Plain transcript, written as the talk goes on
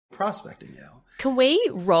prospecting you. Can we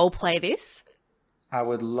role play this? I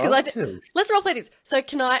would love to. Let's role play this. So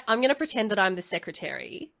I'm going to pretend that I'm the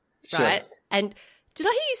secretary, right? Sure. And did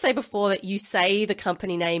I hear you say before that you say the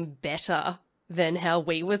company name better than how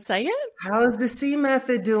we would say it? How's the C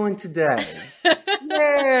method doing today?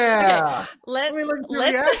 Yeah. Okay, Let's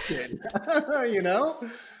reaction. You know?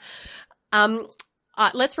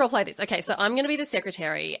 Let's role play this. Okay, so I'm going to be the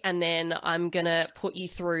secretary, and then I'm going to put you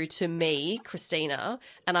through to me, Christina,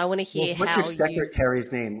 and I want to hear what's your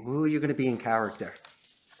secretary's name? Who are you going to be in character?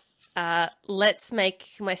 Let's make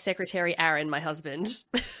my secretary Aaron my husband.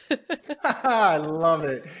 I love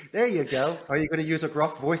it. There you go. Are you going to use a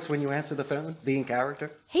gruff voice when you answer the phone? Be in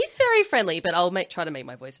character? He's very friendly, but I'll try to make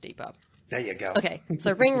my voice deeper. There you go. Okay,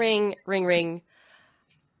 so ring, ring, ring, ring.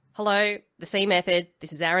 Hello, the C method.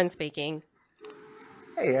 This is Aaron speaking.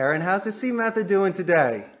 Hey, Aaron, how's the C method doing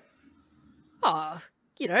today? Oh,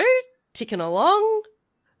 ticking along.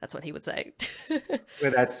 That's what he would say.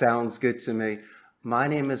 Well, that sounds good to me. My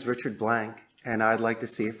name is Richard Blank, and I'd like to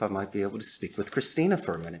see if I might be able to speak with Christina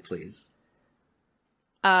for a minute, please.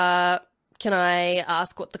 Can I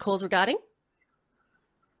ask what the call's regarding?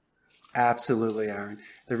 Absolutely, Aaron.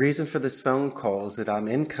 The reason for this phone call is that I'm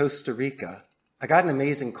in Costa Rica. I got an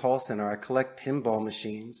amazing call center. I collect pinball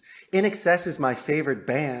machines. In Excess is my favorite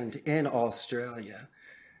band in Australia.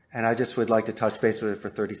 And I just would like to touch base with it for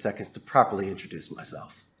 30 seconds to properly introduce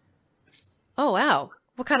myself. Oh, wow.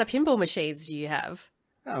 What kind of pinball machines do you have?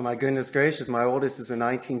 Oh, my goodness gracious. My oldest is a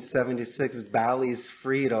 1976 Bally's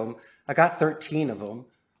Freedom. I got 13 of them.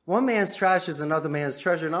 One man's trash is another man's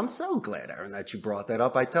treasure. And I'm so glad, Aaron, that you brought that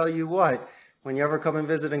up. I tell you what, when you ever come and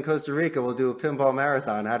visit in Costa Rica, we'll do a pinball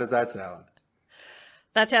marathon. How does that sound?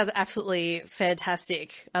 That sounds absolutely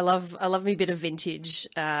fantastic. I love me a bit of vintage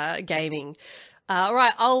gaming. All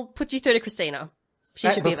right, I'll put you through to Christina.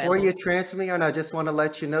 She should be available. Before you transfer me, Aaron, I just want to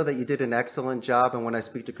let you know that you did an excellent job. And when I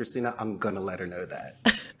speak to Christina, I'm going to let her know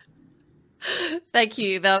that. Thank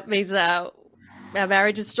you. That means our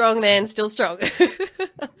marriage is strong then, still strong.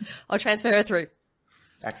 I'll transfer her through.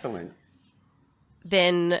 Excellent.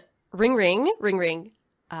 Then ring, ring, ring, ring.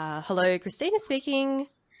 Hello, Christina speaking.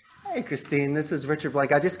 Hey, Christine, this is Richard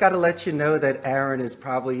Blake. I just got to let you know that Aaron is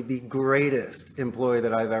probably the greatest employee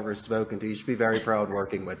that I've ever spoken to. You should be very proud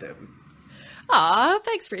working with him. Aw,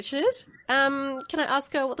 thanks, Richard. Can I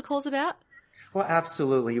ask what the call's about? Well,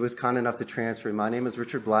 absolutely. He was kind enough to transfer. My name is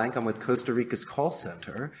Richard Blank. I'm with Costa Rica's call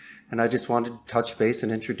center, and I just wanted to touch base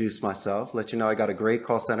and introduce myself, let you know I got a great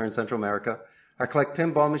call center in Central America. I collect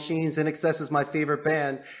pinball machines. In Excess is my favorite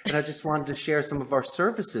band, and I just wanted to share some of our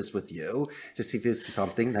services with you to see if this is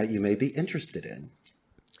something that you may be interested in.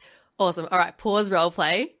 Awesome. All right, pause role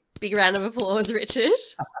play. Big round of applause, Richard.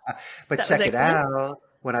 But check it out.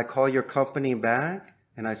 When I call your company back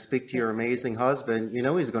and I speak to your amazing husband, you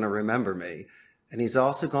know he's going to remember me. And he's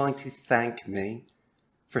also going to thank me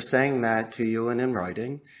for saying that to you and in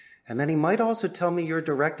writing. And then he might also tell me your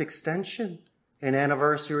direct extension, an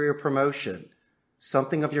anniversary or promotion,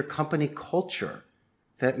 something of your company culture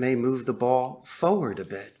that may move the ball forward a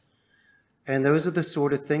bit. And those are the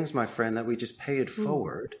sort of things, my friend, that we just pay it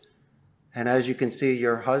forward. And as you can see,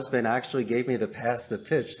 your husband actually gave me the pass the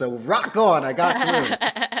pitch. So rock on, I got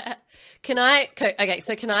through. Can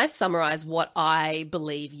I summarize what I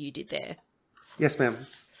believe you did there? Yes, ma'am.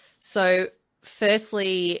 So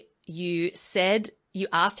firstly, you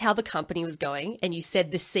asked how the company was going, and you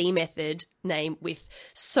said the C method name with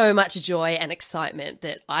so much joy and excitement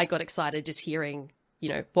that I got excited just hearing,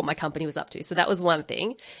 what my company was up to. So that was one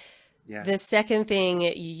thing. Yeah. The second thing,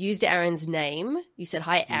 you used Aaron's name. You said,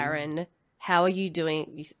 "Hi, Aaron. How are you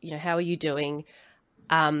doing?" How are you doing?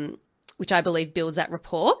 Which I believe builds that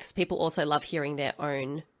rapport because people also love hearing their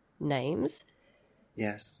own names.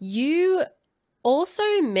 Yes. You also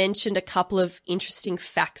mentioned a couple of interesting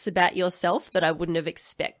facts about yourself that I wouldn't have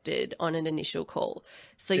expected on an initial call.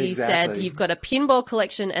 So you said you've got a pinball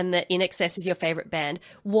collection and that In Excess is your favorite band.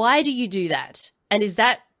 Why do you do that? And is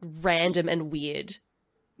that random and weird?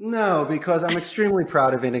 No, because I'm extremely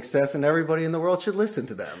proud of In Excess and everybody in the world should listen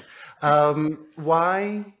to them.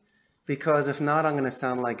 Why? Because if not, I'm going to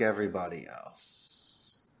sound like everybody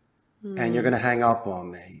else. And you're going to hang up on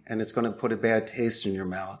me and it's going to put a bad taste in your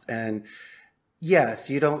mouth. And yes,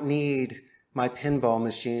 you don't need my pinball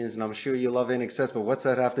machines, and I'm sure you love In Excess, but what's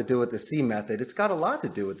that have to do with the C method? It's got a lot to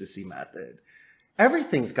do with the C method.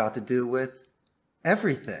 Everything's got to do with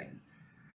everything.